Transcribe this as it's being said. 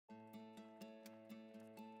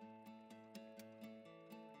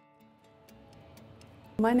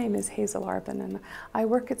My name is Hazel Arbin and I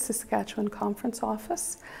work at Saskatchewan Conference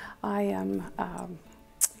Office. I am a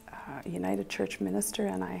United Church minister,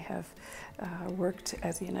 and I have worked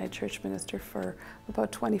as a United Church minister for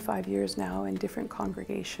about 25 years now in different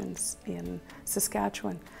congregations in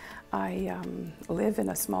Saskatchewan. I live in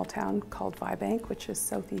a small town called Vibank, which is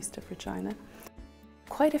southeast of Regina.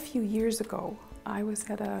 Quite a few years ago, I was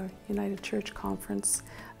at a United Church Conference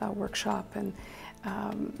workshop, and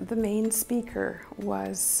the main speaker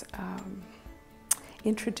was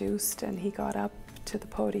introduced, and he got up to the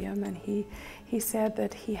podium and he said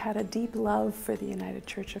that he had a deep love for the United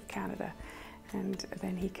Church of Canada. And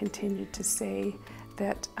then he continued to say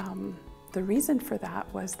that the reason for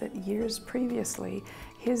that was that years previously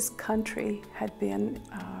his country had been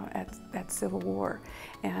at civil war,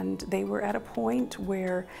 and they were at a point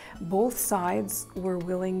where both sides were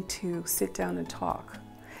willing to sit down and talk.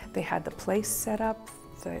 They had the place set up,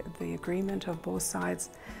 the agreement of both sides,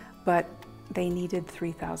 but they needed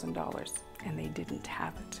 $3,000 and they didn't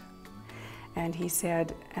have it. And he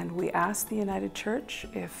said, and we asked the United Church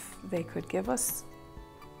if they could give us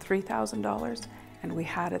 $3,000, and we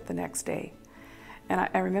had it the next day. And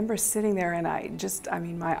I remember sitting there, and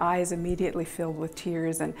my eyes immediately filled with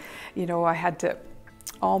tears, and I had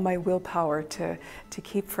all my willpower to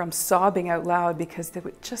keep from sobbing out loud, because there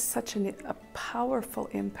was just such a powerful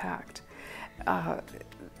impact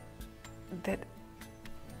that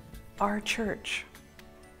our church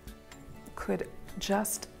could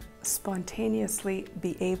just spontaneously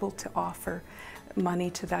be able to offer money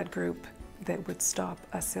to that group that would stop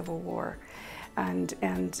a civil war.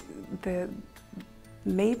 And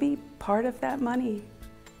maybe part of that money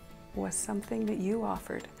was something that you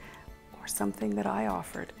offered, or something that I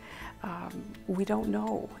offered. We don't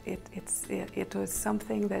know. It was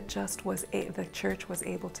something that just the church was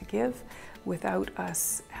able to give without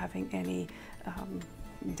us having any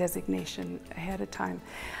designation ahead of time.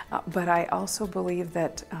 But I also believe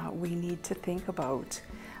that we need to think about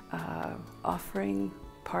offering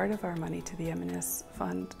part of our money to the M&S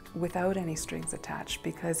Fund without any strings attached,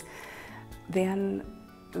 because then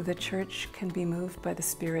the church can be moved by the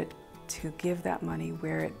Spirit to give that money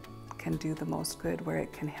where it can do the most good, where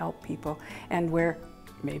it can help people, and where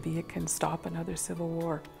maybe it can stop another civil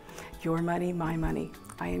war. Your money, my money.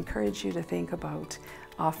 I encourage you to think about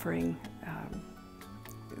offering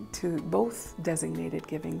to both designated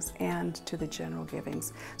givings and to the general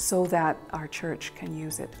givings, so that our church can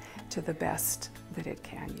use it to the best that it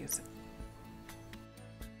can use it.